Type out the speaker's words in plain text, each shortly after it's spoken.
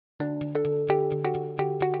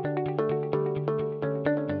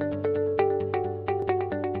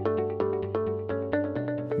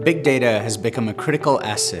Big data has become a critical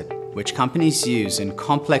asset which companies use in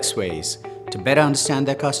complex ways to better understand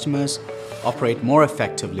their customers, operate more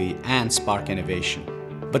effectively, and spark innovation.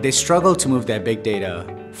 But they struggle to move their big data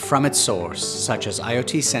from its source, such as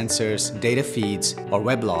IoT sensors, data feeds, or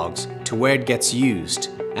web logs, to where it gets used,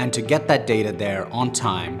 and to get that data there on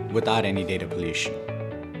time without any data pollution.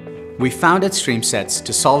 We founded StreamSets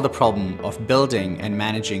to solve the problem of building and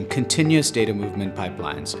managing continuous data movement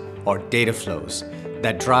pipelines, or data flows,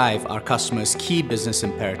 that drive our customers' key business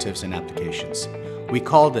imperatives and applications. We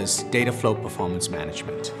call this Dataflow Performance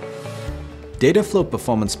Management. Dataflow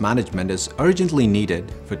Performance Management is urgently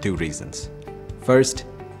needed for two reasons. First,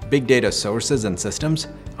 big data sources and systems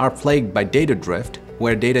are plagued by data drift,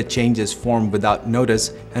 where data changes form without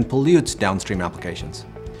notice and pollutes downstream applications.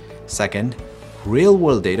 Second,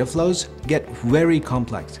 real-world data flows get very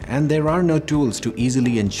complex, and there are no tools to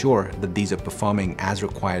easily ensure that these are performing as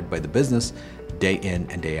required by the business day in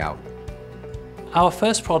and day out. Our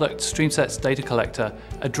first product, StreamSets Data Collector,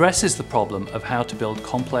 addresses the problem of how to build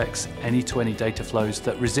complex any-to-any data flows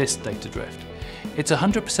that resist data drift. It's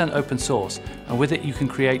 100% open source, and with it you can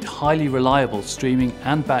create highly reliable streaming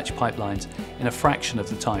and batch pipelines in a fraction of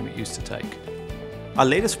the time it used to take. Our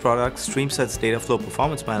latest product, StreamSets Dataflow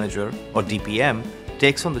Performance Manager, or DPM,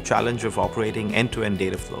 takes on the challenge of operating end-to-end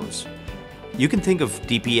data flows. You can think of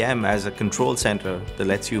DPM as a control center that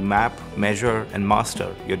lets you map, measure, and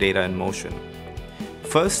master your data in motion.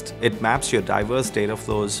 First, it maps your diverse data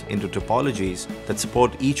flows into topologies that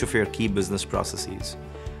support each of your key business processes.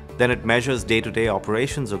 Then it measures day-to-day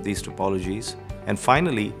operations of these topologies, and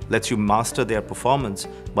finally lets you master their performance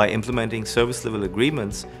by implementing service-level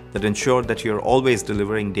agreements that ensure that you're always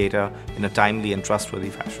delivering data in a timely and trustworthy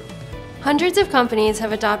fashion. Hundreds of companies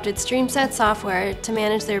have adopted StreamSets software to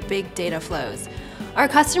manage their big data flows. Our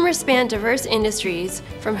customers span diverse industries,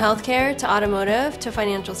 from healthcare to automotive to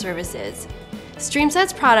financial services.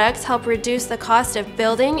 StreamSets products help reduce the cost of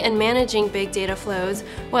building and managing big data flows,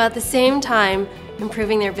 while at the same time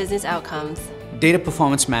improving their business outcomes. Data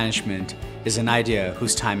performance management is an idea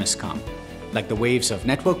whose time has come. Like the waves of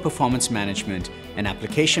network performance management and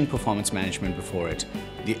application performance management before it,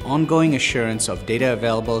 the ongoing assurance of data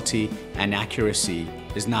availability and accuracy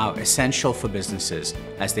is now essential for businesses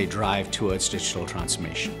as they drive towards digital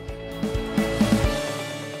transformation.